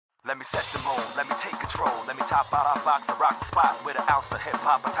let me set the mood, let me take control, let me top out our box and rock the spot with an ounce of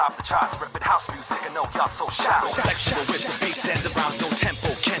hip-hop atop the charts, ripping house music and know y'all so shy. Flexible with the beats and the rounds, no tempo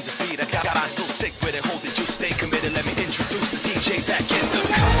can defeat. I got mine so sick with it, hold it, you stay committed. Let me introduce the DJ back in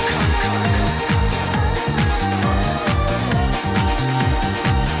the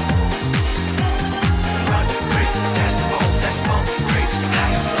run, break, that's the mode, that's bump, crazy,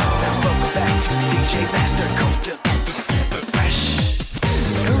 high flow. Now welcome back to DJ Master Code.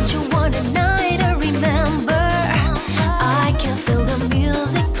 Don't you want a night to remember? I can feel the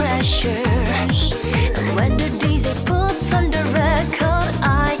music pressure. When the DJ puts on the record,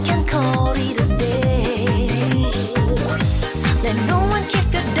 I can call it a day. Let no one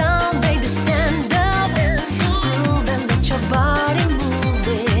keep you down, baby, stand up. Move and let your body move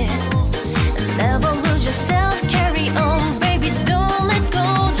it. Never lose yourself, carry on, baby, don't let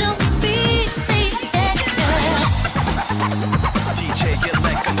go, just be there. DJ, get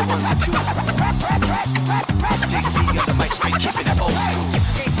like on the ones and twos. JC on the mic, straight keeping it old school.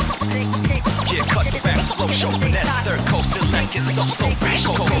 Yeah, cut the facts, flow, show finesse. Third coast till like it's so fresh.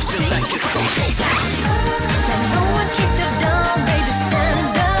 Coast till like it's so Let no one keep you down, baby,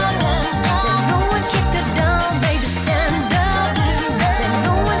 stand up. Let no one keep you down, baby, stand up. Let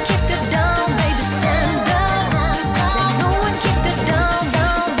no one keep you down, baby, stand up. Let no one keep you down,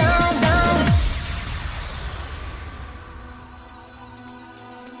 down, down, down.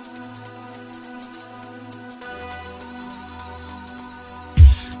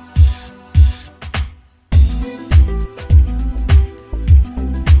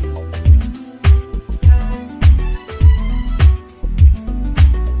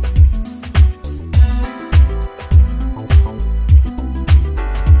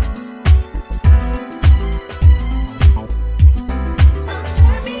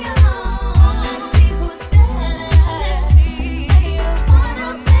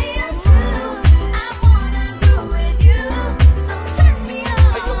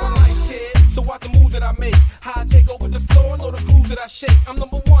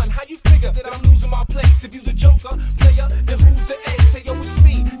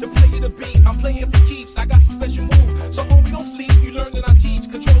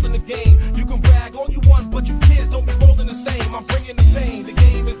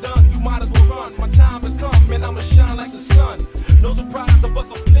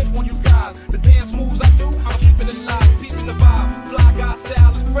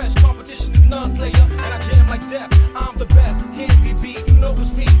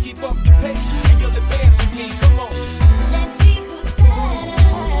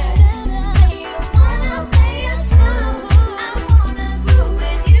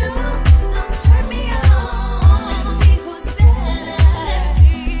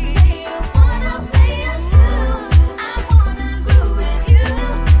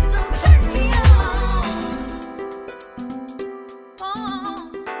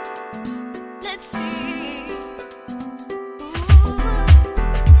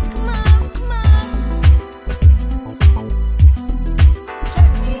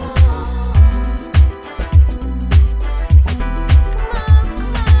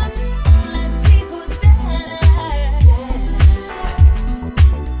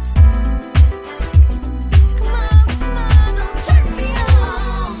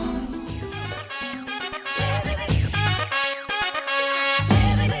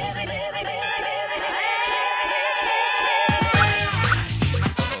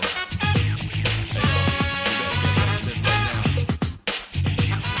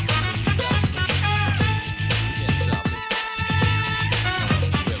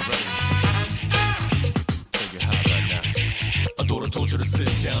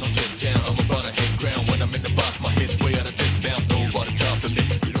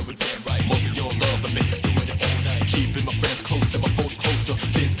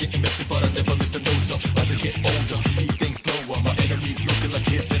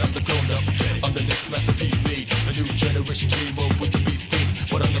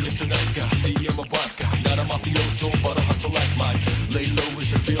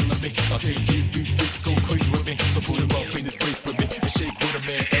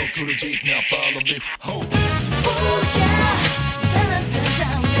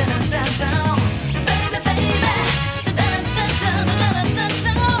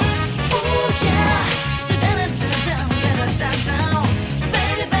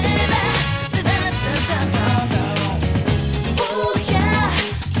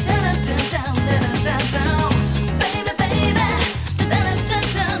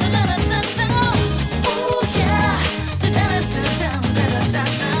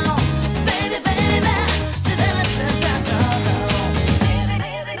 Baby, baby.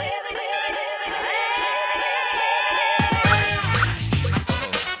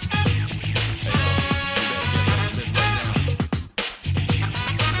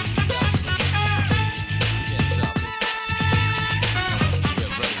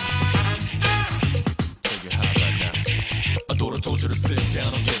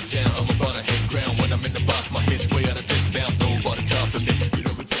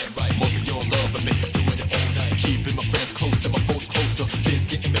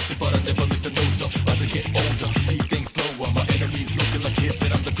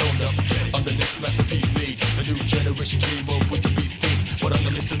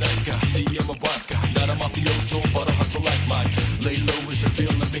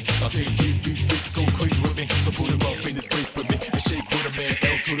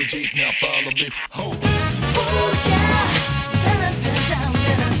 now follow me home. Oh yeah, down, down,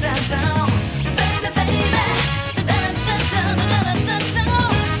 baby, baby, down, oh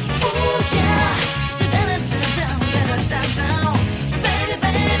yeah, down, baby, baby, oh yeah, down, baby,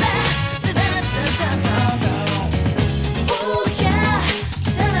 baby,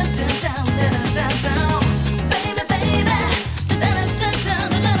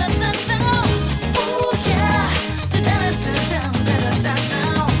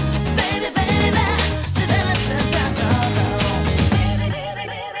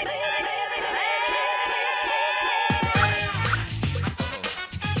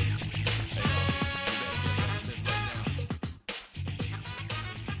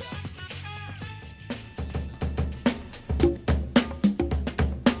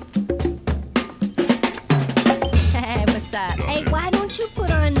 Hey, why don't you put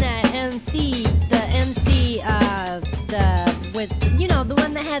on the MC, with, you know, the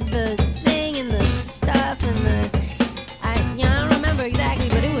one that had the thing and the stuff and the, I don't remember exactly,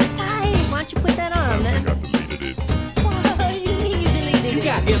 but it was tight. Why don't you put that on, man? I deleted it. Why you deleted it? You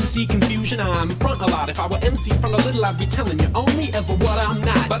got MC confusion, I'm front a lot. If I were MC front a little, I'd be telling you only ever what I'm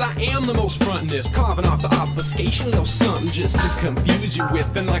not. But I am the most frontinest, carving off the obfuscation, little something just to confuse you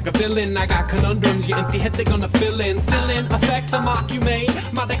with. And like a villain, I got conundrums, your empty head they're gonna fill in. Still in effect, the mock you made.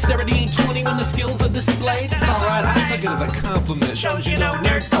 My dexterity ain't 20 when the skills are displayed. Alright, I take it as a compliment, shows you know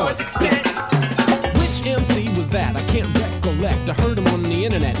nerdcore's extent. Which MC was that? I can't recollect. I heard him on the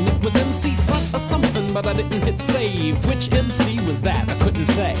internet and it was MC front or something, but I didn't hit save. Which MC was that? I couldn't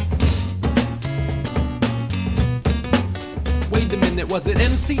say. Wait a minute, was it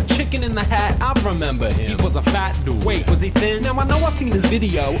MC Chicken in the Hat? I remember him. He was a fat dude. Wait, was he thin? Now I know I seen his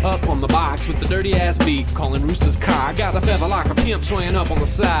video up on the box with the dirty ass beat calling Rooster's car. Got a feather like a pimp swaying up on the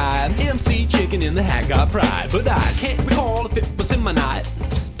side. MC Chicken in the Hat got pride, but I can't recall if it was in my night.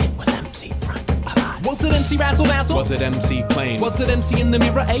 Psst, it was MC Front. Was it MC Razzle Dazzle? Was it MC Plain? Was it MC in the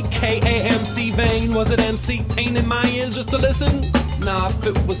Mirror, aka MC Vain? Was it MC Pain in my ears just to listen? Nah, if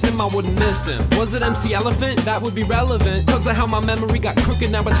it was him, I wouldn't miss him. Was it MC Elephant? That would be relevant. Cause of how my memory got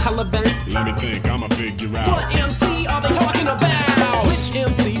crooked, now it's hella bent. Let me think, I'ma figure out. What MC are they talking about? Which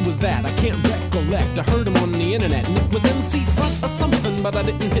MC was that? I can't recollect. I heard him on the internet and it was MC Front or something, but I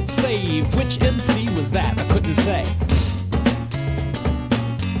didn't hit save. Which MC was that? I couldn't say.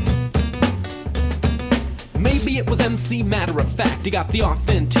 Maybe it was MC Matter of Fact. He got the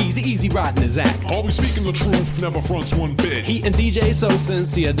authentics, easy riding his act. Always speaking the truth, never fronts one bit. He and DJ so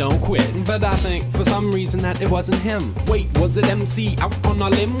sincere, don't quit. But I think for some reason that it wasn't him. Wait, was it MC out on a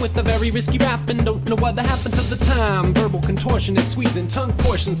limb with a very risky rap and don't know what happened to the time? Verbal contortion is squeezing, tongue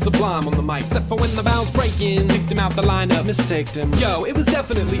portion sublime on the mic. Except for when the valves break in, picked him out the lineup, mistaked him. Yo, it was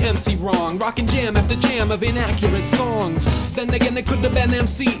definitely MC Wrong, rocking jam after jam of inaccurate songs. Then again, it could have been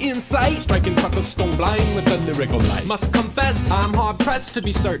MC Insight, striking fuckers stone blind with the lyrical light. Must confess, I'm hard pressed to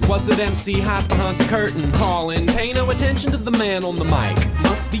be certain. Was it MC hides behind the curtain? Calling, pay no attention to the man on the mic.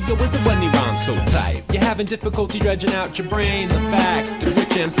 Must be a wizard when he rhymes so tight. You're having difficulty dredging out your brain. The fact of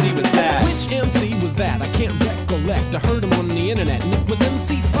which MC was that? Which MC was that? I can't recollect. I heard him on the internet and it was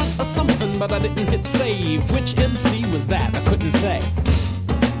MC Front or something, but I didn't hit save. Which MC was that? I couldn't say.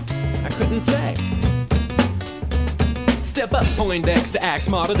 I couldn't say. Step up, Poindexter, act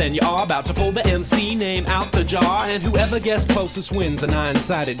smarter than you are. About to pull the MC name out the jar, and whoever gets closest wins a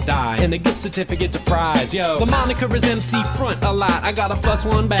 9-sided die and a gift certificate to prize. Yo, the moniker is MC Front a lot. I got a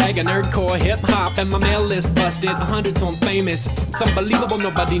 +1 bag of nerdcore hip hop, and my mail list busted. 100 so I'm famous. It's unbelievable,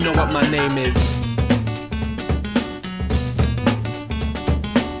 nobody know what my name is.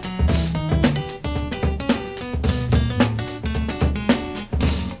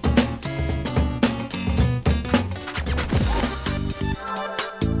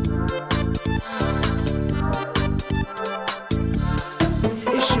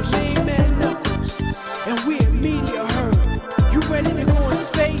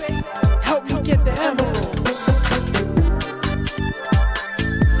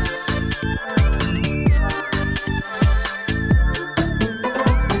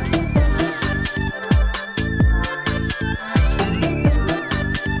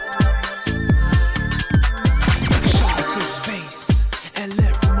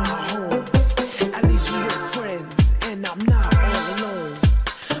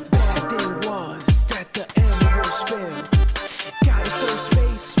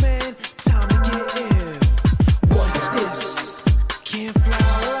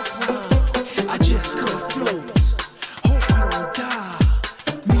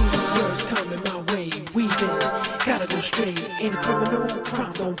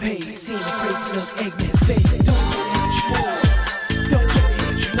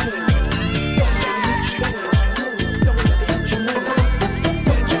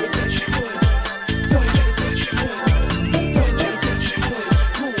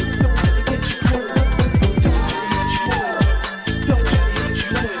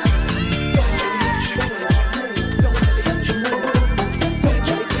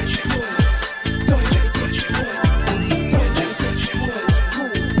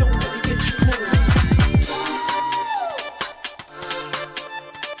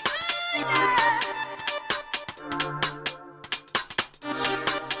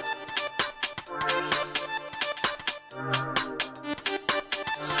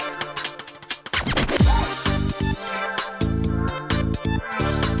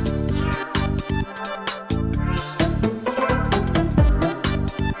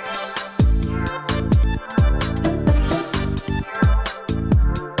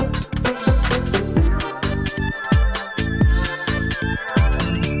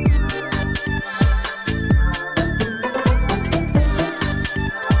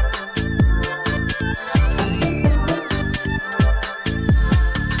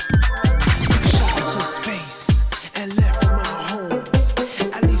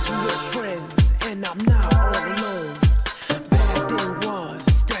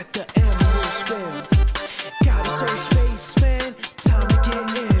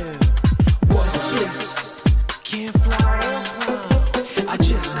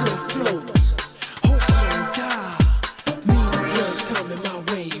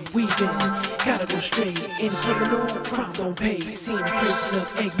 look,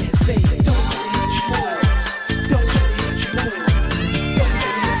 Eggman, say it. Don't let it hit you more. Don't let it hit you more. Don't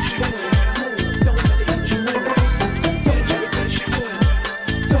let it hit you more. Don't let it hit you more. Don't let it hit you more.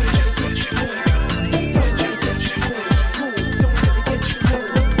 Don't let it hit you more. Don't let it hit you more. Don't let it hit you more.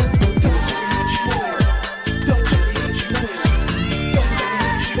 Don't let it hit you more. Don't let it hit you more. Don't let it hit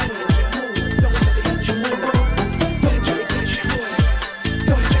you more. Don't let it hit you more. Don't let it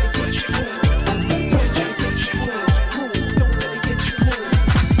hit you more. Don't let it hit you more. Don't let it hit you more. Don't let it hit you more.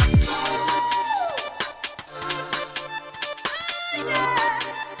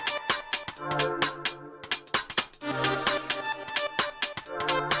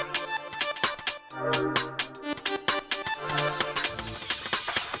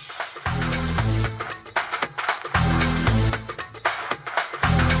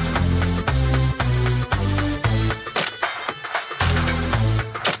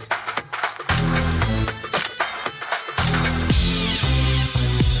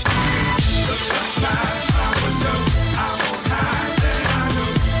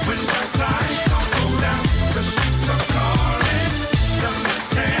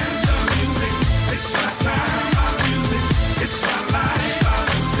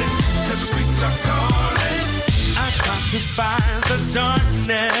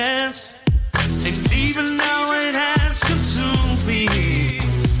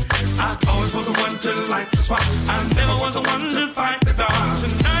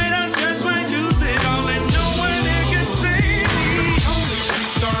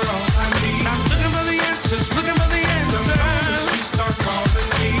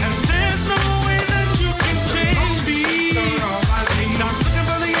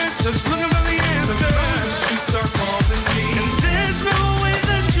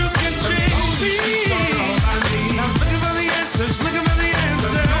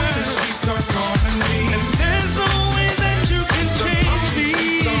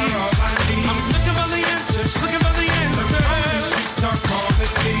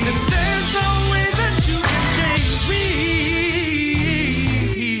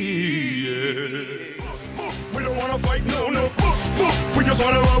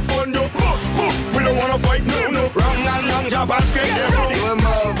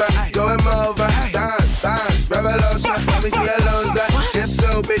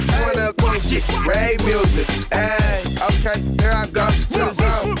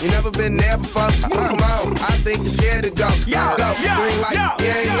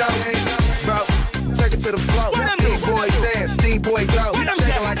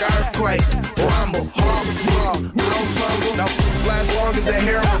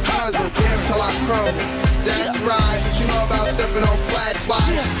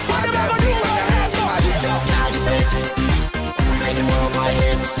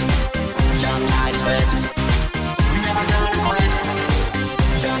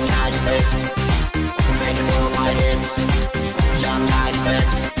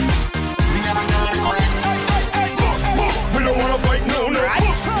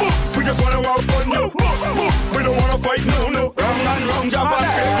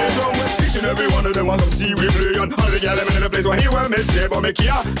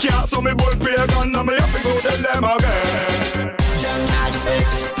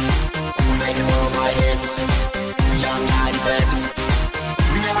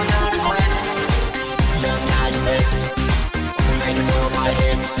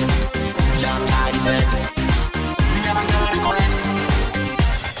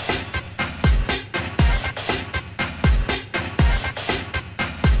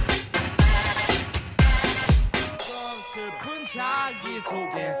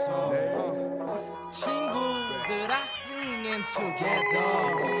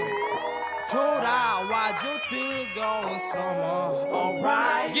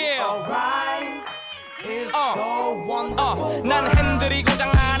 난 핸들이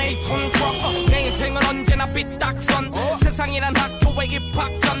고장 안에 있던 내 인생은 언제나 삐딱선 세상이란 학교에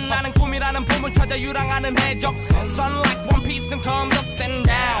입학 전 나는 꿈이라는 봄을 찾아 유랑하는 해적 Sun like one piece and comes up and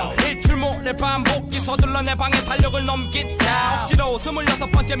down 일출 모레 반복기 서둘러 내 방에 달력을 넘긴다 억지로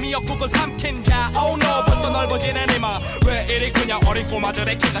 26번째 미역국을 삼킨다 Oh no 벌써 넓어지는 이마 왜 이리 그냥 어린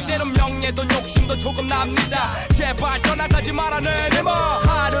꼬마들의 키가 때론 명예도 욕심도 조금 납니다 제발 떠나가지 말아 내 이마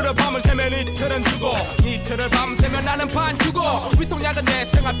하루를 밤을 새면 이틀은 죽어 이틀을 밤새면 나는 반죽어 위통약은 내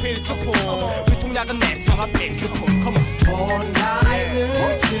생활 필수품 위통약은 내 생활 필수품 Come on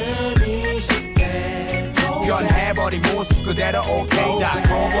온라인은 춘이 변해버린 모습 그대로 오케이 다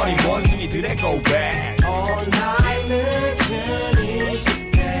커버린 원숭이들의 go back 온라인은 춘이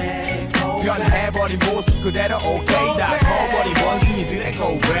변해버린 모습 그대로 오케이 다 커버린 원숭이들의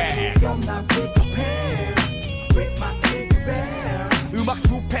go back 음악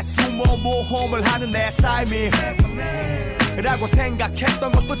숲에 숨어 모험을 하는 내 삶이 라고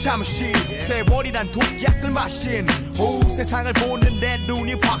생각했던 것도 잠시 세월이란 독약을 마신 오 세상을 보는 내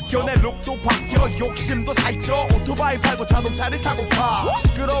눈이 바뀌어 내 룩도 바뀌어 욕심도 살쪄 오토바이 팔고 자동차를 사고파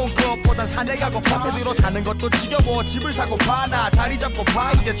시끄러운 것보단 사내가고파 새들어 사는 것도 지겨워 집을 사고파 나 자리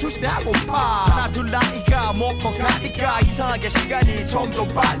잡고파 이제 출세하고파 하나 둘 나이가 먹고 가니까 이상하게 시간이 점점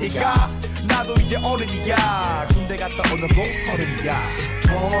빨리 가 나도 이제 어른이야 군대 갔다 오는 복서른이야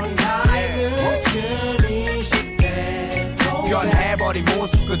온 나이는 줄이 쉽게 변해버린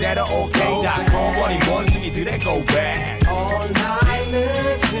모습 그대로 오케이 다 커버린 원숭이들의 고백 온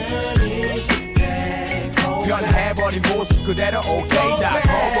나이는 줄이 쉽게 변해버린 모습 그대로 오케이 다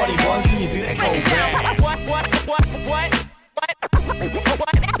커버린 원숭이들의 고백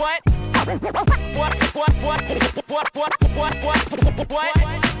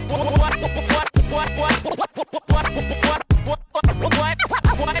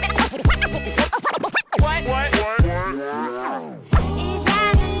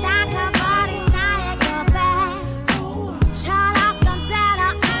이제는 다 커버린 나의 고백 철없던 대로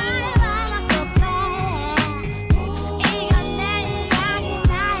I wanna go back 이건 내 인생이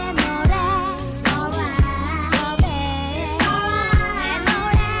나의 노래 It's alright It's alright 내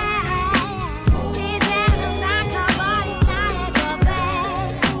노래 이제는 다 커버린 나의 고백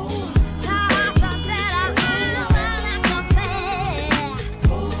철없던 대로 I wanna go back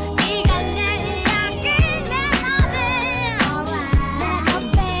이건 내 이야기 내 노래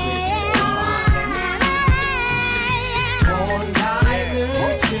온 나이는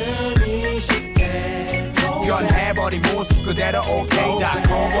줄이 쉽게 변해버린 모습 그대로 오케이 다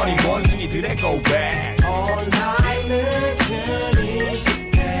커버린 원숭이들의 고백 온 나이는 줄이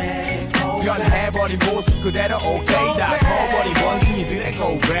쉽게 변해버린 모습 그대로 오케이 다 커버린 원숭이들의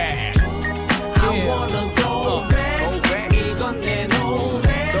고백 I wanna go back 이건 내 노래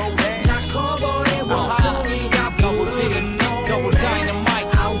다 커버린 원숭이가 부르는 노래 Double dynamite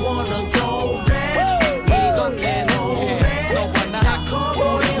I wanna go back 이건 내 노래 다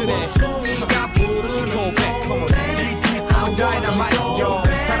커버린 원숭이가 부르는 고백 DD Double dynamite yo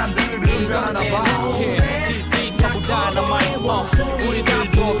사람들은 변하나 봐 DD Double dynamite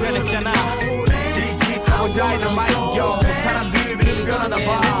우리들도 변했잖아 DD Double dynamite yo 사람들은 변하나 봐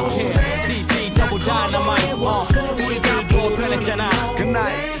DD Double dynamite 우리들도 변했잖아 Good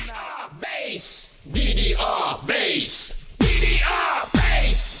night Bass. DDR bass. DDR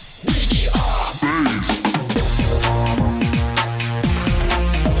bass. DDR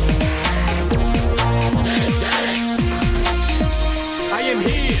I am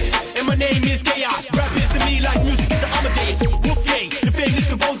here, and my name is Chaos. Rap is to me like music is the Amadeus. Wolfgang, the famous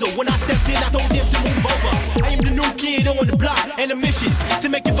composer. When I stepped in, I told them to move over. I am the new kid on the block, and a mission to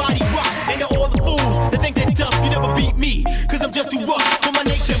make your body rock. And to all the fools that think they're tough, you never beat me. Cause I'm just too rough for my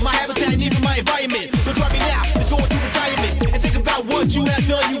nature, my habitat, and even my environment. Don't try me now, it's going to retirement. And think about what you have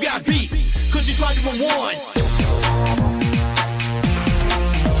done, you got beat. Cause you tried to run one.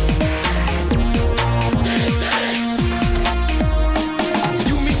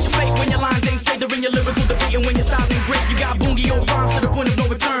 You meet your fate when your lines ain't straight. They're in your lyrical debate, and when your style ain't great, you got boongy old rhymes to the point of no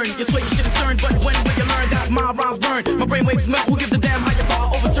return. You swear your shit is turned, but when will you learn that my rhymes burn? My brainwaves melt. Who gives a damn how you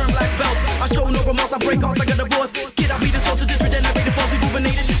fall? Overturn black belt. I show no remorse. I break off like a divorce. Kid, I beat the social district, then I beat the false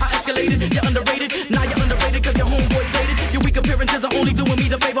rejuvenated. I escalated. You're underrated. Now you're underrated cause your homeboy rated. Your weak appearances are only doing me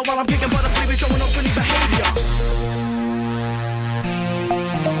the favor while I'm kicking butt up, baby, showing off funny behavior.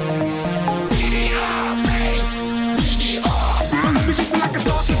 Be beefing like a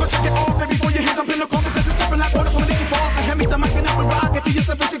sausage, but check it off, baby, before your hands up in the coffin, cause it's stepping like water from a leaky fall. I hand me the mic and I will rock it to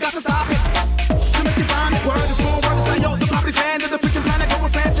yourself, but you got to stop it. To make it rhyme, word is born, word is like, yo, the property's hand, and the freaking planet, go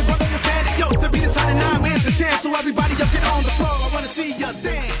with fans, and brothers can stand it. Yo, the beat is signing 9 wins the chance, so everybody up, get on the floor, I wanna see ya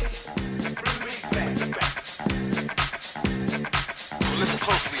dance. So listen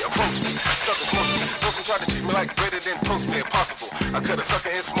closely, approach me. Suckers want me. Those who try to treat me like greater than toast me impossible. I cut a sucker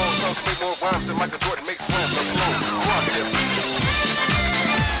in small chunks, make more rhymes than Michael Jordan makes slams. Let's go. Prerogative.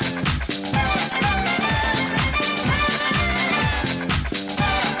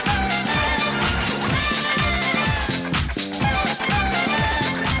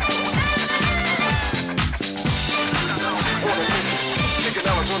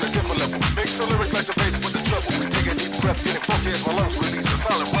 Some lyrics like the bass with the trouble. We take a deep breath, getting funky as my lungs release a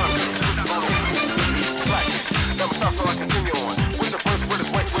solid rhyme. Slack. Never stop, so I continue on. With the first word is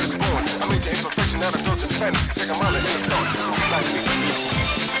white, word is born. I made your imperfection out of indulgent fantasy. Take a mind and then start. Like me.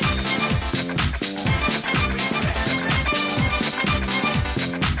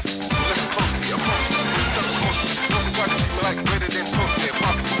 Listen closely, approach me. Suckers mostly. Those who try to treat me like greater than toast me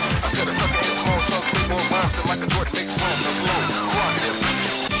impossible. I cut a sucker in small chunks, make more rhymes than Michael Jordan makes slams. Let's go. Prerogative.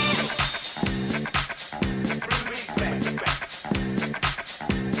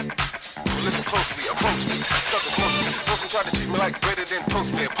 approach me. Suckers want me. Those who try to treat me like greater than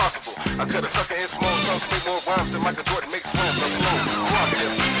toast me, impossible. I cut a sucker in small chunks, make more rhymes than Michael Jordan makes slams. I'm slow. Rock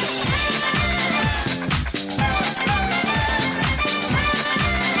it.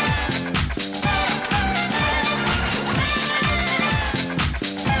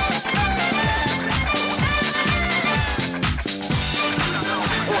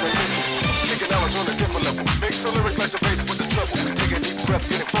 Mix the lyrics like the bass with the treble. Take a deep breath,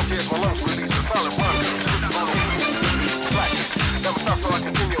 getting funky as my lungs release a solid rhyme. Slack it, never stop so I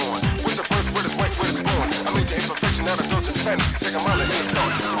continue on. With the first word is white, word is born. I made your imperfection out of indulgent fantasy. Take a mile and start.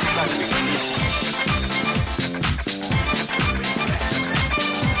 Like me.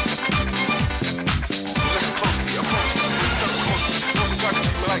 Listen closely, approach me. Suckers want me. Those who try to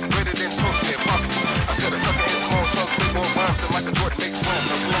treat me like greater than toast me, impossible. I cut a sucker in small chunks, make more rhymes than Michael Jordan makes slams.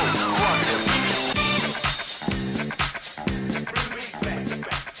 I'm slow. Rock it.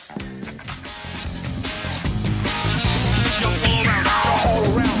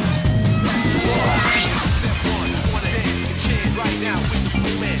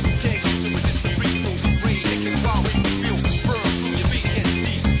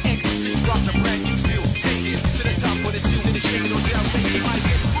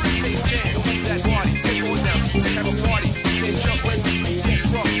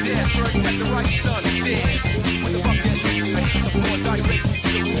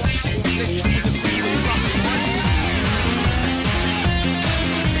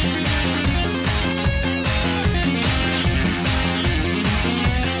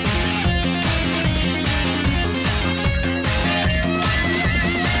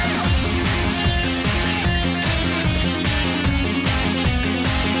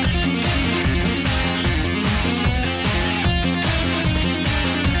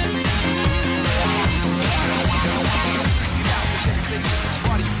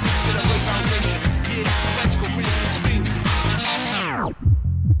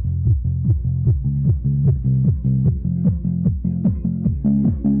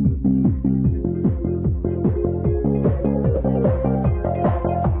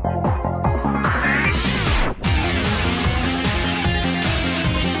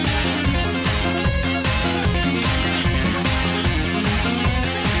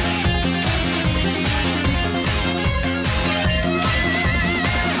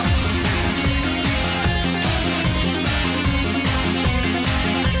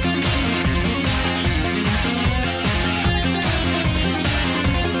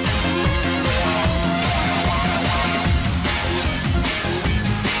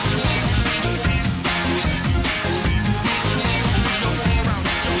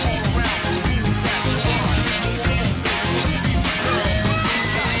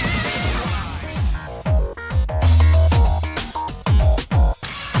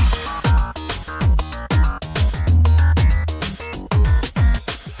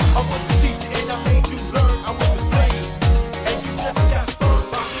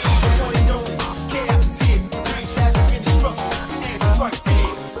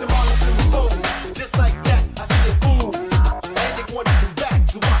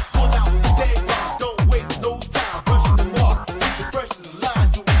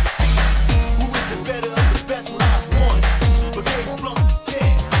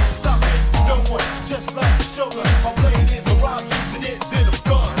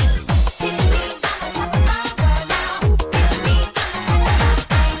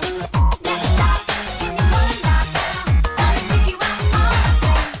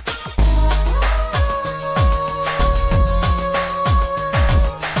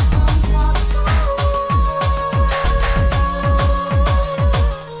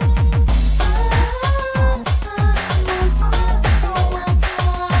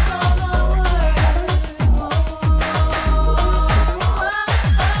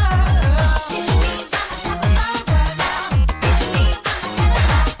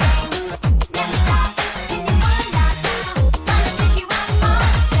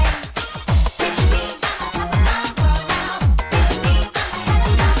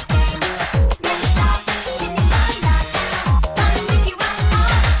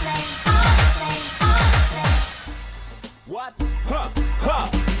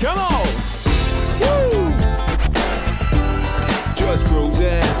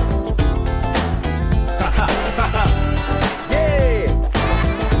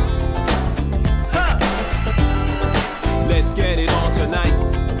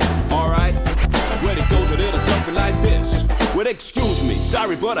 Excuse me,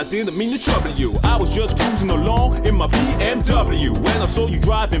 sorry, but I didn't mean to trouble you. I was just cruising along in my BMW when I saw you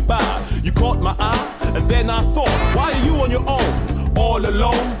driving by. You caught my eye, and then I thought, why are you on your own, all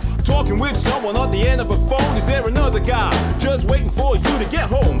alone? Talking with someone on the end of a phone. Is there another guy just waiting for you to get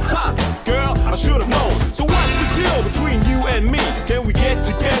home? Ha! Girl, I should have known. So what's the deal between you and me? Can we get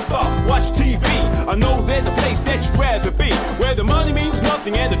together, watch TV? I know there's a place that you'd rather be, where the money means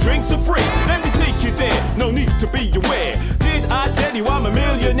nothing and the drinks are free. Let me take you there, no need to be aware. Did I tell you I'm a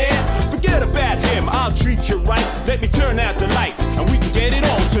millionaire? Forget about him, I'll treat you right. Let me turn out the light, and we can get it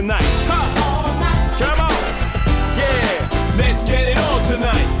on tonight. Ha! Come on! Yeah, let's get it on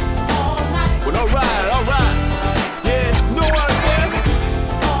tonight. Well, alright. Yeah, know what I'm saying?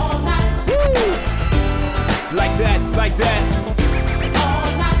 Woo! It's like that.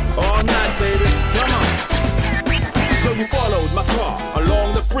 All night, baby. Come on. So you followed my car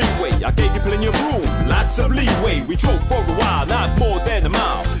along the freeway. I gave you plenty of room, lots of leeway. We drove for a while, not more than a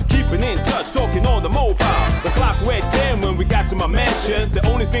mile. Keeping in touch, talking on the mobile. The clock read 10 when we got to my mansion. The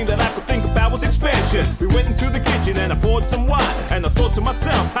only thing that I could think about was expansion. We went into the kitchen and I poured some wine. And I thought to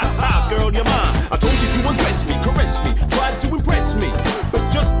myself, ha ha, girl, you're mine. I told you to undress me, caress me, try to impress me, but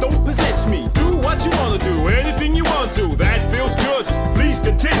just don't possess me. Do what you wanna do, anything you want to. That feels good, please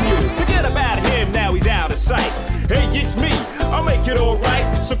continue. Forget about him, now he's out of sight. Hey, it's me, I'll make it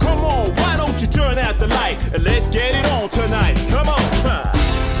alright. So come on, why don't you turn out the light and let's get it on tonight. Come on.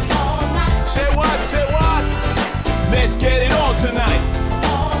 Say what? Let's get it on tonight.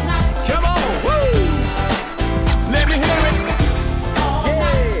 Come on, woo! Let me hear it.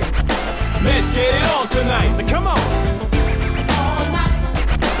 Yeah. Let's get it on tonight. Now come on.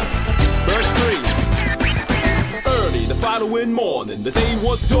 Verse 3. Early the following morning, the day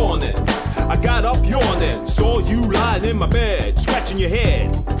was dawning. I got up yawning, saw you lying in my bed, scratching your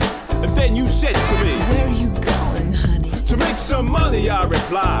head. And then you said to me, where are you going, honey? To make some money, I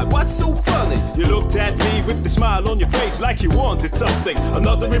replied. What's so funny? You looked at me with the smile on your face like you wanted something,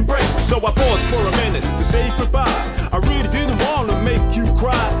 another embrace. So I paused for a minute to say goodbye. I really didn't want to make you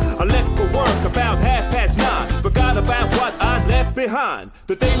cry. I left for work about 9:30. Forgot about what I left behind.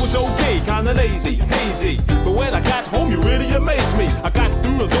 The day was okay, kinda lazy, hazy. But when I got home, you really amazed me. I got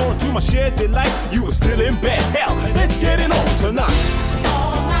through the door into my shared delight. You were still in bed. Hell, let's get it on tonight.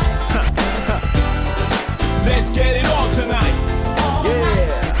 Let's get it on tonight.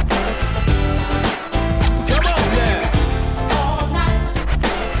 Yeah. Come on now.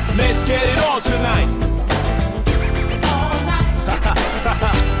 Let's get it on tonight.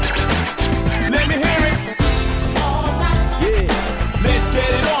 Let me hear it. Yeah. Let's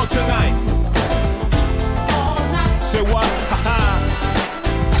get it on tonight. Say what?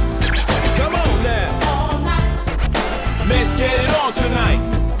 Come on now. Let's get it on tonight.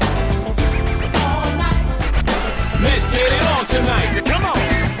 Let's get it on tonight. Come on.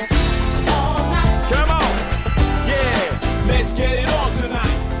 Come on. Yeah. Let's get it on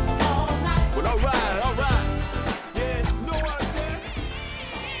tonight. Well, alright. Yeah, know what I'm saying?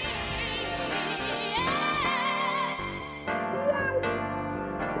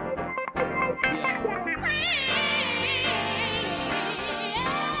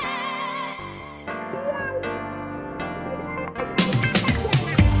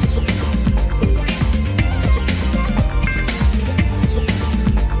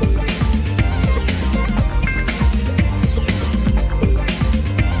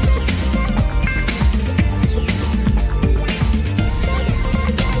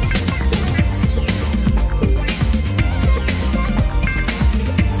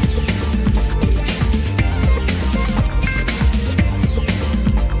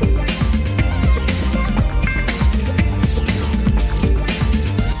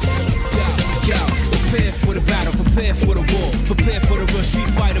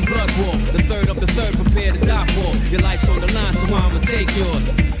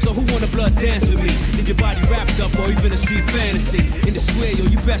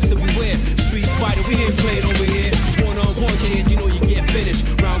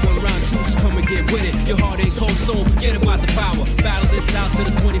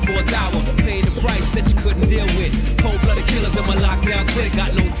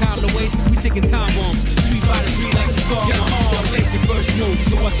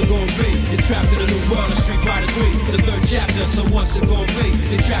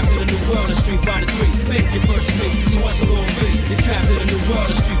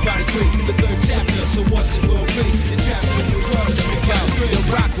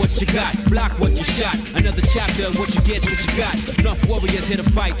 Enough warriors here to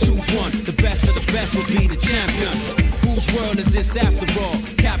fight, choose one. The best of the best will be the champion. Who Whose world is this after all?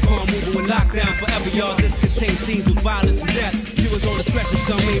 Capcom moving with lockdown forever, y'all. This contains scenes with violence and death. Viewers on discretion,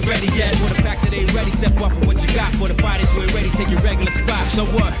 some ain't ready yet. For the fact that they ain't ready, step up for what you got. For the bodies who ain't ready, take your regular spot. So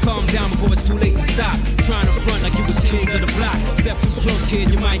what? Calm down before it's too late to stop. Trying to front like you was kings of the block. Step too close, kid,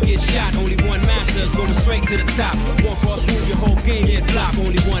 you might get shot. Only one master is going straight to the top. One false move, your whole game get flop.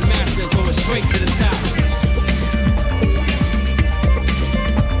 Only one master is going straight to the top.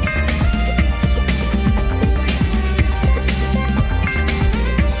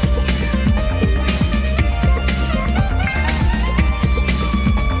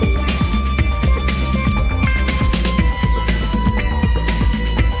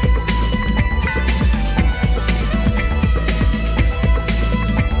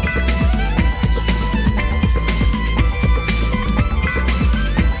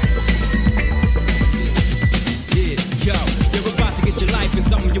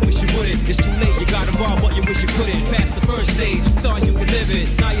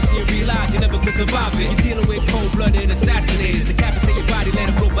 Survive it. You're dealing with cold-blooded assassinators. Decapitate your body,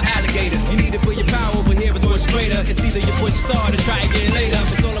 let it flow for alligators. You need it for your power, over here is much greater. It's either you push start or try again later.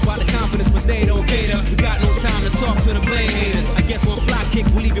 It's all about the confidence, but they don't cater. We got no time to talk to the blade haters. I guess one fly kick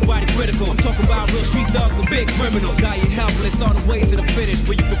will leave your body critical. I'm talking about real street dogs and big criminals. Got you helpless all the way to the finish.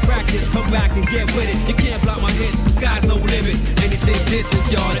 Where you can practice, come back and get with it. You can't block my hits, the sky's no limit. Anything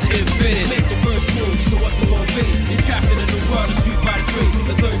distance, y'all, to infinite. Make the first move, so what's it gonna be? You're trapped in a new world, the Street Fighter 3.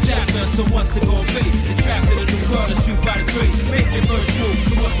 The third chapter, so what's it gonna be? You're trapped in a new world, the Street Fighter 3. Make your first move,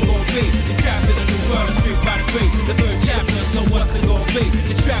 so what's it gonna be? You're trapped in a new world, the Street Fighter 3. The third chapter, so what's it gonna be?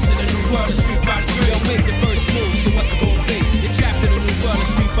 You're trapped in a new world, the Street Fighter 3. Yo, make your first move, so what's it gonna be? You're trapped in a new world, the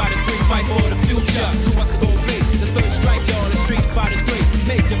Street Fighter 3. Fight for the future, so what's it gonna be? The third strike, y'all, the Street Fighter 3.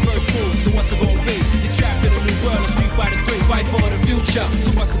 Make your first move, so what's it gonna be? You're trapped in a new world, the Street Fighter 3. Fight for the future,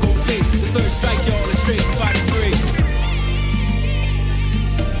 so what's it gonna be? The third strike, y'all, the Street Fighter 3.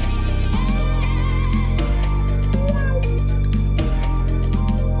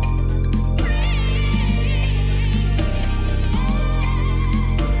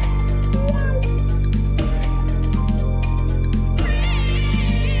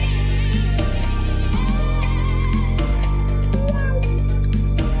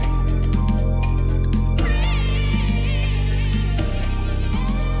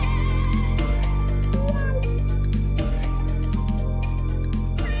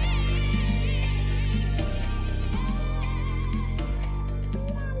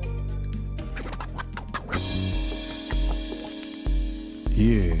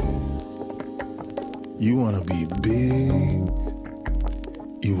 Yeah, you wanna be big,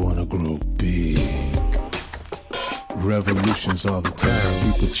 you wanna grow big. Revolutions all the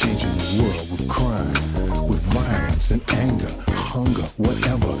time, people changing the world with crime, with violence and anger, hunger,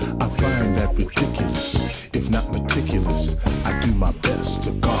 whatever. I find that ridiculous, if not meticulous. I do my best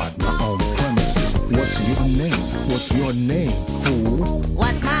to guard my own premises. What's your name? What's your name, fool?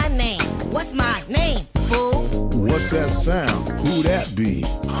 What's my name? What's my name, fool? What's that sound? Who that be?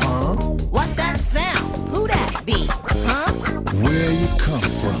 Huh? What's that sound? Who that be? Huh? Where you come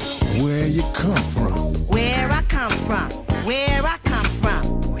from? Where you come from? Where I come from? Where I come from?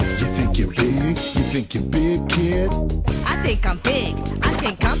 You think you're big? You think you're big, kid? I think I'm big. I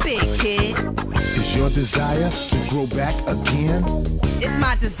think I'm big, kid. Is your desire to grow back again? It's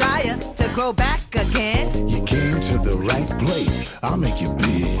my desire to grow back again. You came to the right place. I'll make you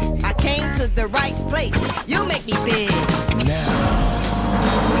big. I came to the right place. You make me big. Now.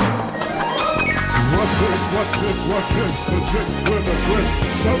 What's this? What's this? What's this? A trick with a twist.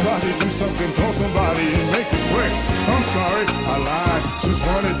 Somebody do something, call somebody and make it quick. I'm sorry, I lied. Just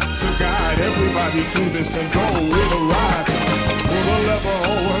wanted to guide everybody through this and go with a ride. Pull the lever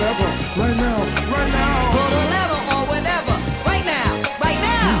or whatever. Right now, right now. Pull the lever or whatever. Right now, right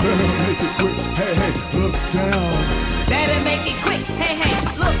now. You better make it quick. Hey, hey, look down. Better make it quick. Hey, hey,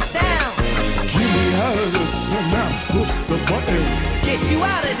 look down. Get me out of this and now push the button. Get you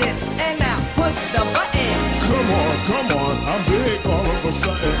out of this and now push the button. Come on, I'm big all of a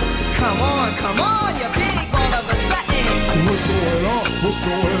sudden. Come on, you're big all of a sudden. What's going on? What's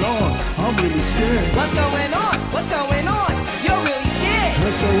going on? I'm really scared. What's going on? What's going on? You're really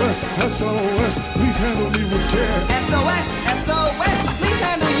scared. SOS, SOS, please handle me with care. SOS, SOS, please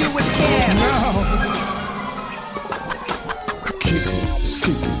handle you with care. Now. Kick it,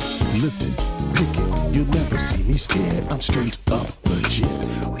 stick it, lift it, pick it. You'll never see me scared. I'm straight up legit.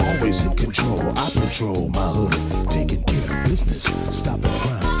 Always in control. I patrol my hood, taking care of business, stopping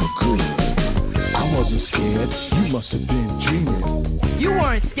crime for good. I wasn't scared. You must have been dreaming. You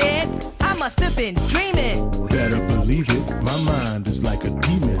weren't scared. I must have been dreaming. Better believe it. My mind is like a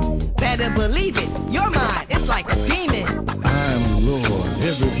demon. Better believe it. Your mind is like a demon.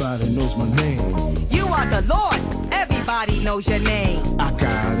 Everybody knows my name. You are the Lord. Everybody knows your name. I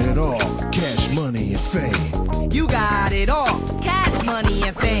got it all. Cash, money, and fame. You got it all. Cash, money,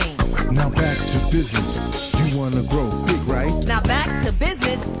 and fame. Now back to business. You wanna grow big, right? Now back to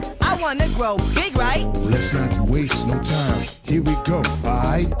business. I wanna grow big, right? Let's not waste no time. Here we go,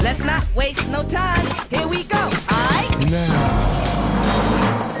 alright? Let's not waste no time. Here we go, alright? Now.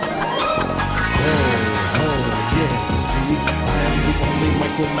 Yeah, see, I am the only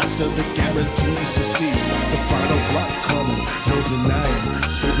micromaster that guarantees to seize the final block coming, no denying.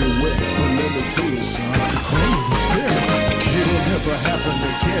 So beware, but let me tell you, son, I'm scared. It'll never happen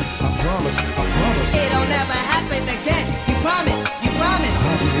again. I promise, I promise. It'll never happen again. You promise, you promise.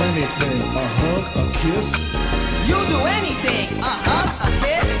 I'll do anything, a hug, a kiss. You'll do anything, a hug, a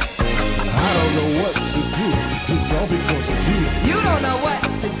kiss. I don't know what to do. It's all because of you. You don't know what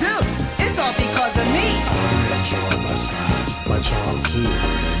to do. It's all because of me. I enjoy my size, my charm too.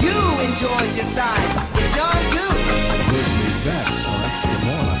 You enjoy your size, your charm too. Put me back, son. Come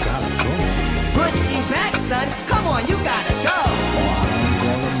on, I gotta go. Put you back, son. Come on, you gotta go. Or I'm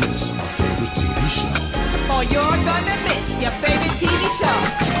gonna miss my favorite TV show. Or you're gonna miss your favorite TV show.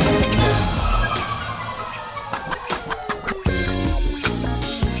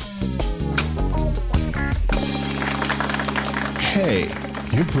 Hey,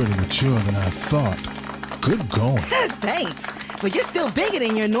 you're pretty mature than I thought. Good going. Thanks, but you're still bigger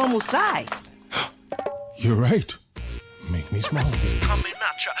than your normal size. You're right. Make me smile. Coming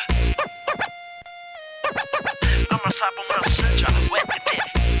at ya. I'm a cyber messenger. Wait a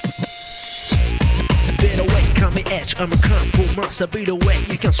minute. Better way, coming edge, I'm a kung fu monster. Be the way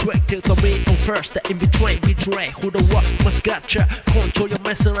you can swag till the me on first. The in between, betray who the what must gotcha. Control your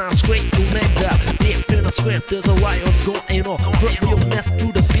mess around, straight to land up. Deep in a swim, there's a riot going on. Grab your mess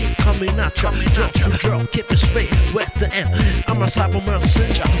through the beat, coming at ya. Drop to drop, keep it straight, wet the end. I'm a cyber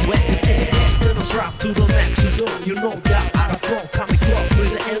messenger, wet the end. Then I drop to the next, you know that out of front, coming close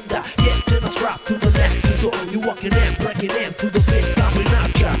with the end. Yeah, then I drop to the next, you walking in, breaking in to the beat, coming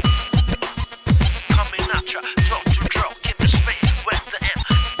at ya. Drop to drop, keep it straight, wet the end.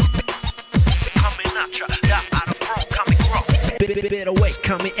 Coming at ya, that out of front, coming cross. Better way,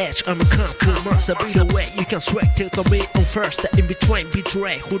 coming edge, I'm a kung fu monster. Be the way you can swag till the me on first. The in between,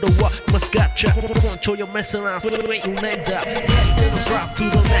 betray who the what must gotcha. Control your mess around, wait you land up. Then I drop to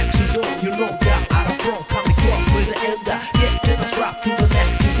the next, you know that out of front, coming cross with the end. Yeah, then I drop to the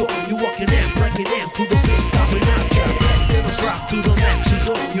next, you walking in, breaking in to the beat, coming at ya. Then I drop to the next,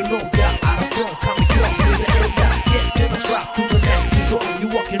 you know that out of front, coming cross with the end. Yeah, then I drop to the next, you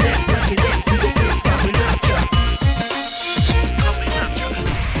walking in, breaking in to the beat, coming at ya.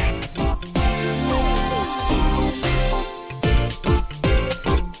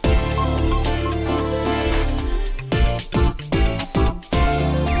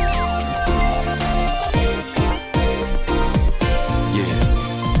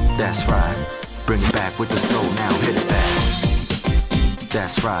 That's right. Bring it back with the soul now, hit it back.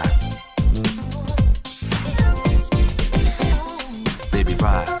 That's right. Baby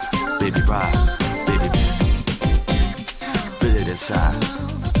rise, baby rise, baby. Feel it inside.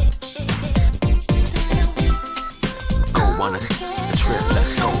 Go on a trip,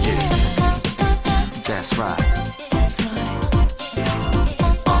 let's go, yeah. That's right.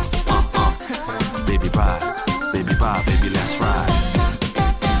 Baby ride, baby, let's ride.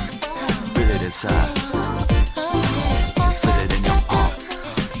 Inside. Feel it in your heart.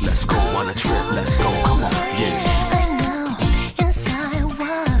 Let's go on a trip. Let's go. Come on. Yeah. I know inside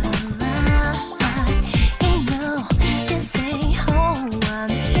what I you know this day home I'm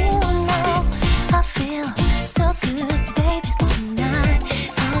here now. I feel so good, baby, tonight.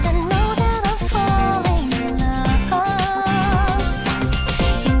 'Cause I know that I'm falling in love.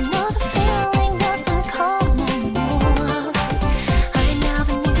 You know the feeling doesn't come no more. I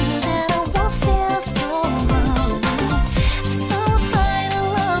never knew that I would feel so alone. I'm so high to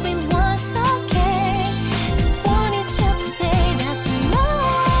love me once again. Just wanted you to say that you know.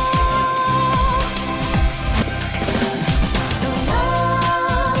 The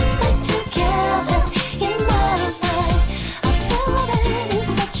love that together in my life, I feel that it's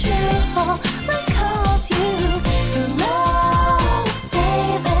not true. Because you, the love,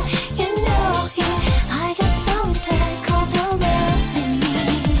 baby, you know it. I got something called your love in me.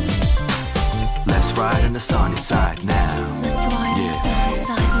 Let's ride in the sunny side now. Let's ride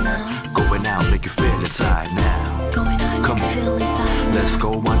inside now. Going out, make you feel inside now. Going out, Come you on. can feel inside. Let's go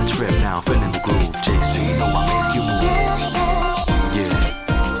on a trip now. Feeling the groove. JC, know I make you move. Yeah.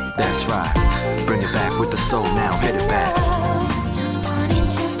 That's right. Bring it back with the soul now. Hit it back. Just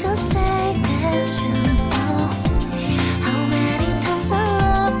wanted you to say that you know how many times I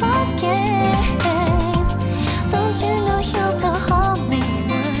love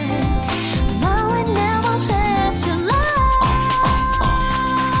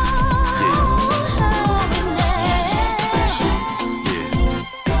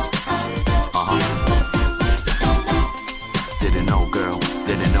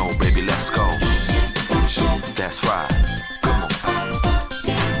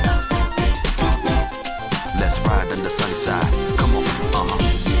than the sunny side. Come on,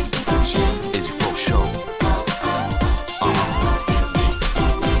 is you for sure?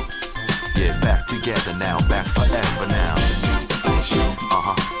 Yeah, back together now, back forever now.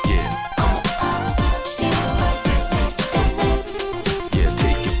 Yeah, come on. Yeah,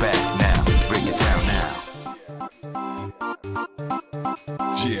 take it back now, bring it down now.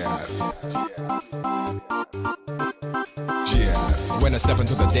 Cheers. When I step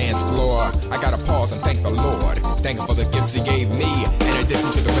into the dance floor, I gotta pause and thank the Lord. Thank Him for the gifts He gave me, in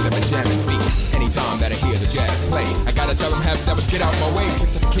addition to the rhythm and jamming beats. Anytime that I hear the jazz play, I gotta tell them half-steppers, get out my way.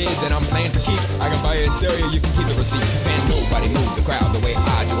 Chicks are kids and I'm playing for keeps. I can buy an interior, you can keep the receipt. Cause can't nobody move the crowd the way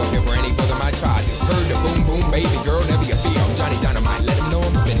I do. Up here for any rhythm I try to. Heard the boom boom, baby girl, never your fear. I'm Johnny Dynamite, let them know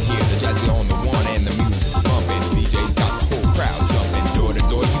I'm been here. The jazzy on the one and the music's bumping. DJ's got the whole crowd jumping. Door to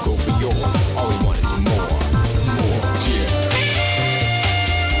door, you go for yours. All we want is more, cheers.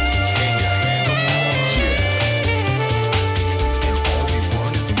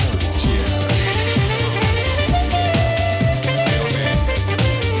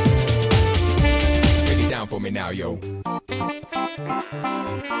 For me now, yo.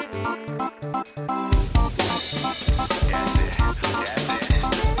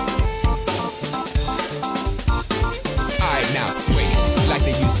 Now swing it like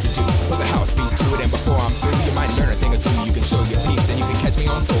they used to do. Put the house beat to it, and before I'm through, you might learn a thing or two. You can show your peeps, and you can catch me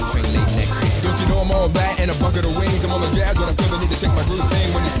on Soul Train late next week. Don't you know I'm all that and a bucket of wings? I'm on the jazz when I feel the need to shake my groove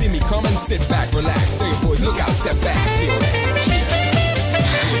thing. When you see me coming, sit back, relax. Stay boys, look out, step back, feel that.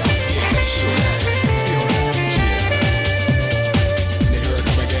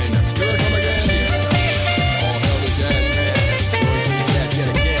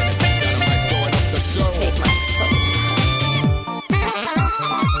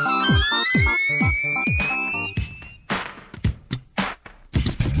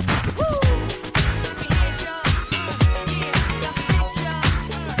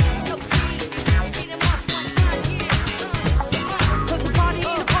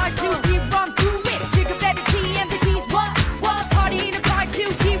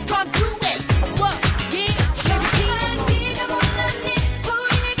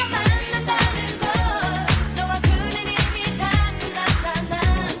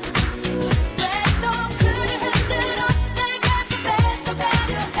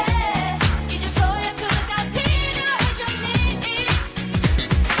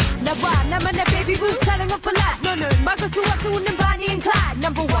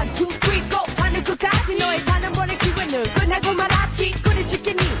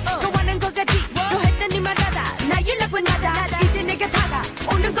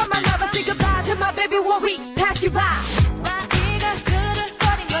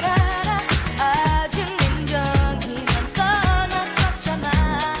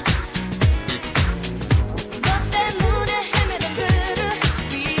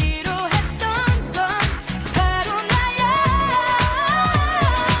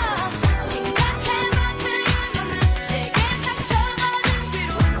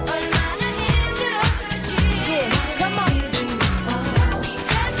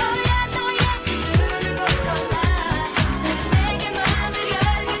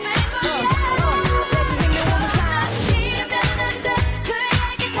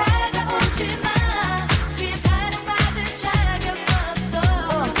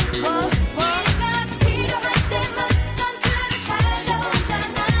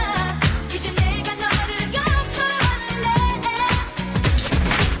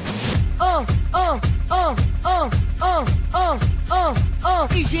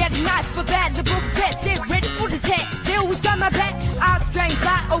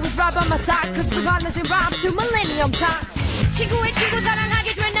 친구의 친구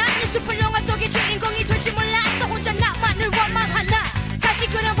사랑하게 된 난 이 슬픈 영화 속의 주인공이 될지 몰랐어. 혼자 나만을 원망하나 다시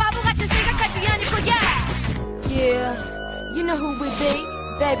그런 바보 같은 생각하지 않을 거야. Yeah, you know who we be,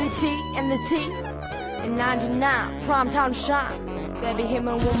 Baby T and the T. In 99, prime time to shine. Baby, hit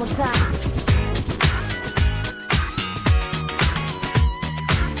me one more time.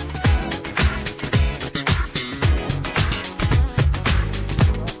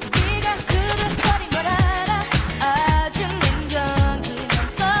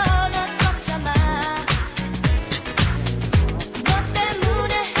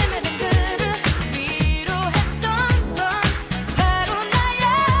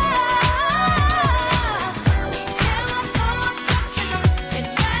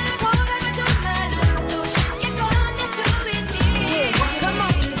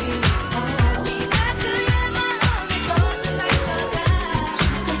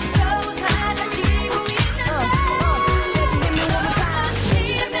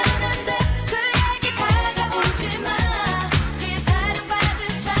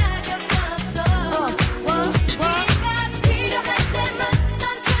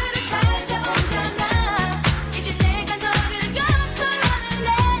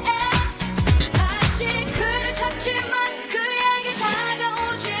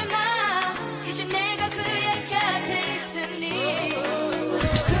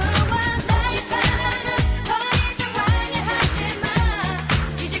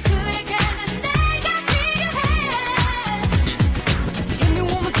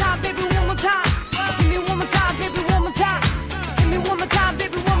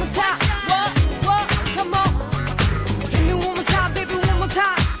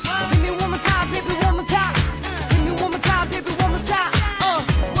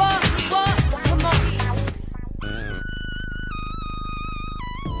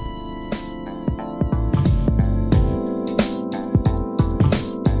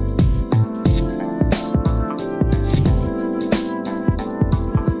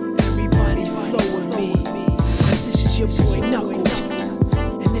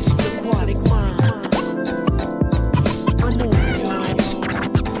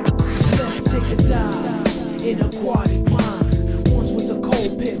 die in aquatic mind. Once was a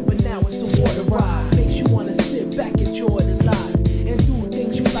cold pit, but now it's a water ride. Makes you wanna sit back, enjoy the life, and do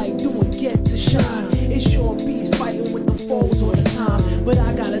things you like doing, get to shine. It's sure bees fighting with them foes all the time, but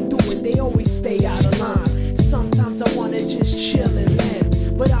I gotta do it, they always stay out of line. Sometimes I wanna just chill and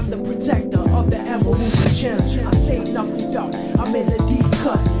land, but I'm the protector of the emeralds and gems. I stay knuckled up, I'm in a deep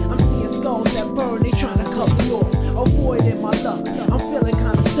cut. I'm seeing skulls that burn, they tryna cut me off. Avoiding my luck, I'm feeling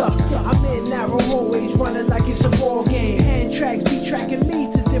kinda stuck. I'm in narrow hallways, running like it's a ball game. Hand tracks be tracking me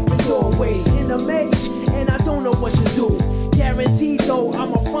to different doorways. In a maze, and I don't know what to do. Guaranteed though,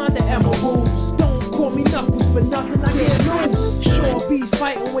 I'ma find the emeralds. Don't call me Knuckles for nothing, I can't lose. Sure bees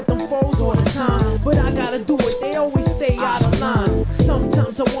fighting with them foes all the time, but I gotta do it, they always stay out of line.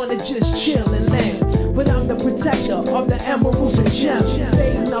 Sometimes I wanna just chill and land, but I'm the protector of the emeralds and gems.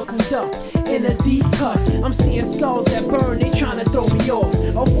 Stay knuckled up in a deep cut. I'm seeing skulls that burn, they tryna throw me off.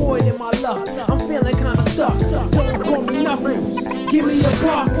 Avoiding my luck, I'm feeling kinda stuck. Don't call me Knuckles, give me a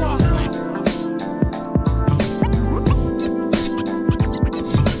box.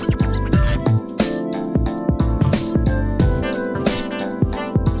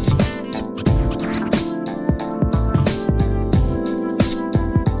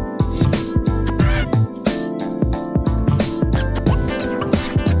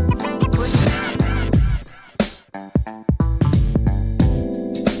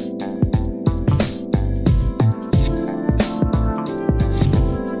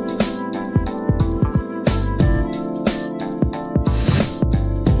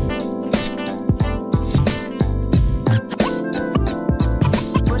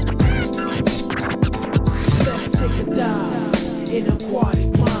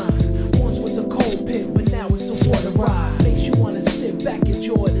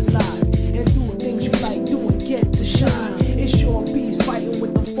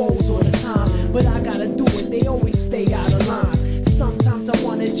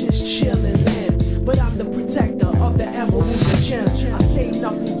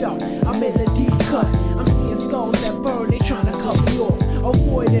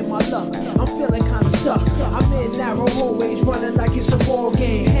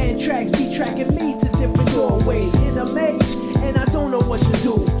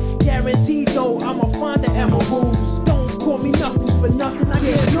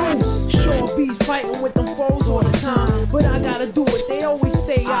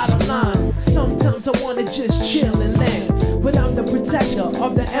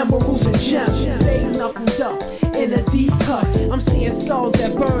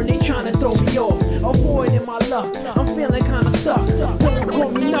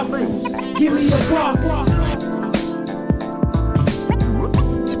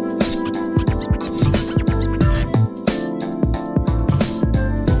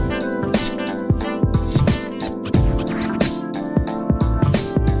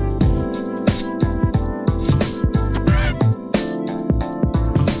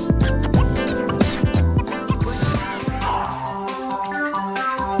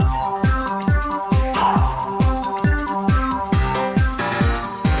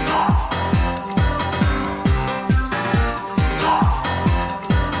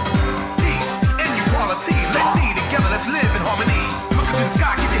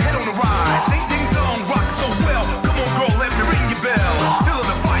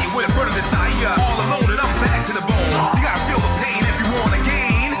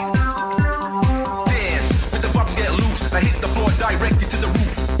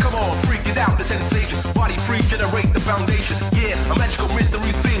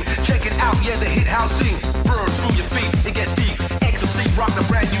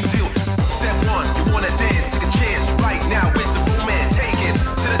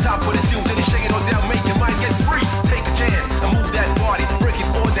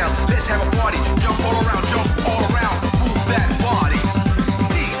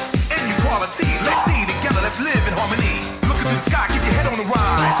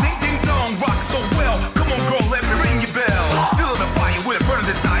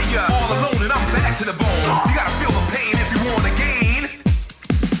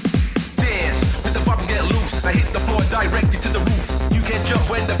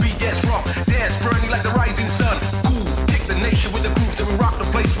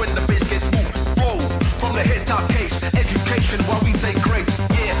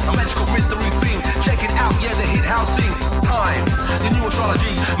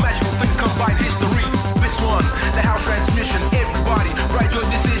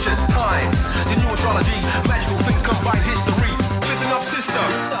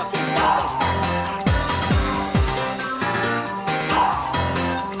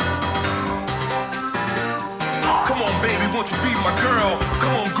 on, baby, won't you be my girl?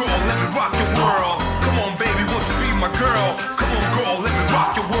 Come on, girl, let me rock your world. Come on, baby, won't you be my girl? Come on, girl, let me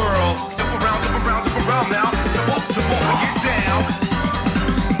rock your world. Jump around, jump around, jump around now. Jump up and get down.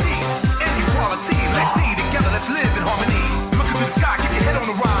 Peace and equality, let's see together, let's live in harmony. Look into the sky, keep your head on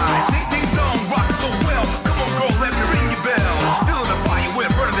the rise. Ding dong, rock so well. Come on, girl, let me ring your bell. Feeling the fire,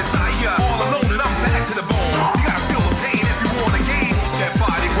 we're burning desire. All alone and I'm back to the bone. You gotta feel the pain if you want to gain. That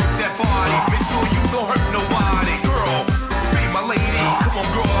body, work that body. Make sure you don't hurt nobody. Girl, be my lady. Come on,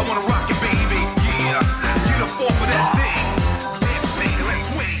 girl, I wanna rock you, baby. Yeah, get up off of that thing. Let's sing, let's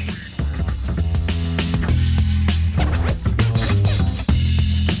swing.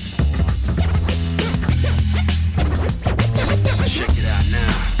 Check it out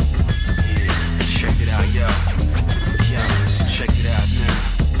now. Yeah, check it out, yo. Yo, check it out now.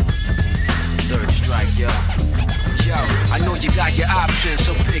 Third strike, yo. Yo, I know you got your options,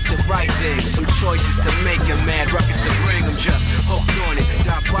 so pick the right thing. Some choices to make them mad, records to bring them, just hooked on it.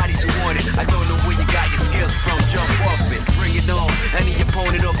 Dark bodies who want it. I don't know where you got your skills from, jump off it. Bring it on, any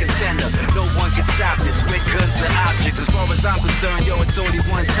opponent or contender. No one can stop this with guns and objects. As far as I'm concerned, yo, it's only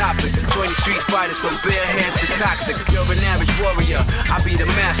one topic. Joining street fighters from bare hands to toxic. You're an average warrior, I'll be the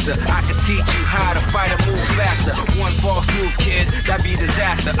master. I can teach you how to fight and move faster. One false move, kid, that'd be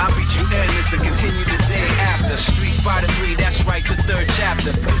disaster. I'll beat you endless and continue the day after. Street Fighter 3, that's right, the third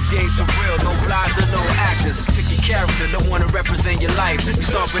chapter. This game's for real, no lies or no actors. Pick your character, don't wanna represent your life. You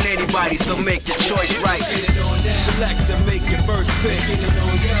start with anybody, so make your choice right. Select to make your first pick.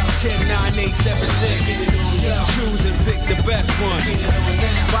 10, 9, 8, 7, 6. Choose and pick the best one.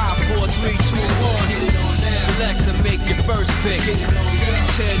 5, 4, 3, 2, 1. Select to make your first pick.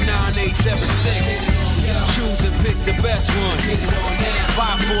 10, 9, 8, 7, 6. Choose and pick the best one.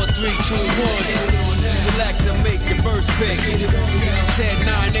 5, 4, 3, 2, 1. Select to make your first pick. 10,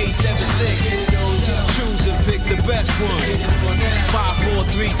 9, 8, 7, 6. Choose and pick the best one. 5, 4,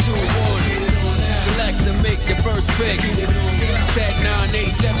 3, 2, 1. Select to make your first pick. 10, 9,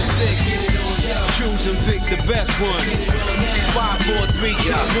 8, 7, 6. Choose and pick the best one. 5, 4, 3,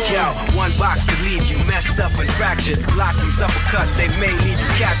 2, 1. Yo, one box could leave you messed up and fractured. Block these uppercuts, they may leave you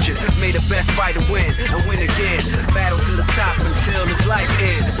captured. May the best fighter win and win again. Battle to the top until his life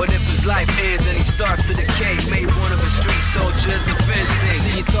ends. But if his life ends and he starts to decay, may one of his street soldiers avenge me.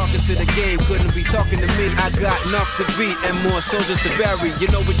 See you talking to the game, couldn't be talking to me. I got enough to beat and more soldiers to bury. You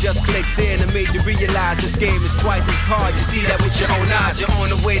know we just clicked in and made you realize this game is twice as hard. You see that with your own eyes. You're on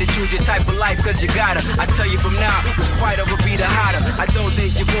the way to choose your type of life cause you gotta. I tell you from now, which fighter will be the hotter. I don't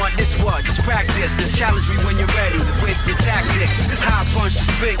think you want this one, just practice. Just challenge me when you're ready with your tactics. High punch and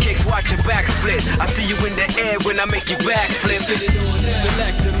spin kicks, watch your back split. I see you in the air when I make you backflip.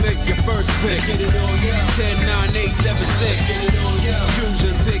 Select to make your first pick. 10, 9, 8, 7, 6. Choose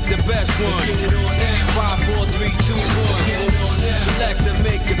and pick the best one. 5, 4, 3, 2, 1. Select to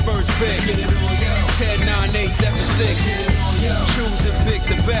make your first pick. 10, 9, 8, 7, 6. Choose and pick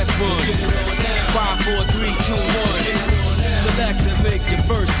the best one. 5, 4, 3, 2, 1. Select to make your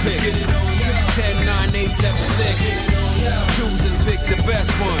first pick. 10, 9, 8, 7, 6. Choose and pick the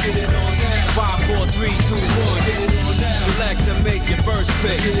best one. 5, 4, 3, 2, 1. Select to make your first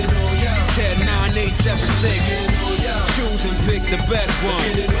pick. 10, 9, 8, 7, 6. Choose and pick the best one.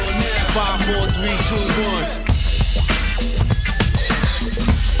 5, 4, 3, 2, 1.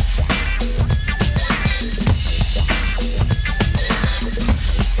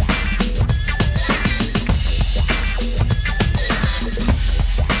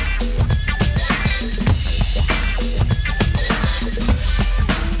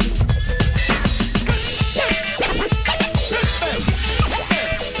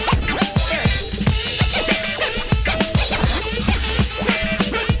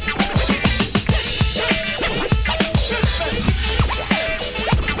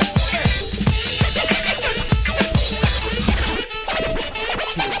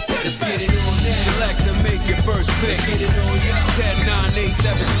 Select to make your first pick. 10, 9, 8,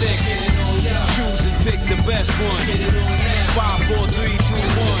 7, 6. Choose and pick the best one. 5, 4, 3, 2,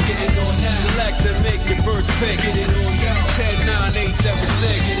 1. Select to make your first pick. 10, 9, 8, 7,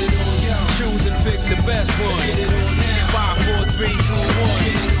 6. Choose and pick the best one. 5, 4, 3, 2,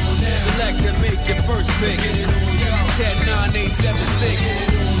 1. Select to make your first pick. 10, 9, 8, 7, 6.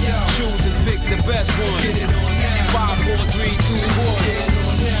 Choose and pick the best one. 5, 4, 3, 2, 1.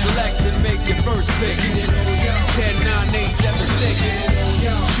 Select and make your first pick. 10, 9, 8, 7, 6.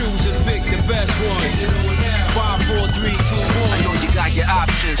 Choose and pick the best one. 5, 4, 3, 2, 1. I know you got your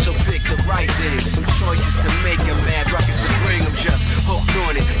options, so pick the right thing. Some choices to make them mad, records to bring them, just hooked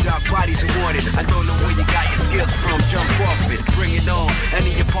on it. Dark bodies who want it. I don't know where you got your skills from, jump off it. Bring it on,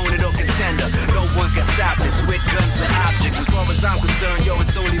 any opponent or contender. No one can stop stop this with guns and objects. As far as I'm concerned, yo,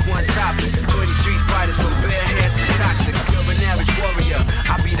 it's only one topic.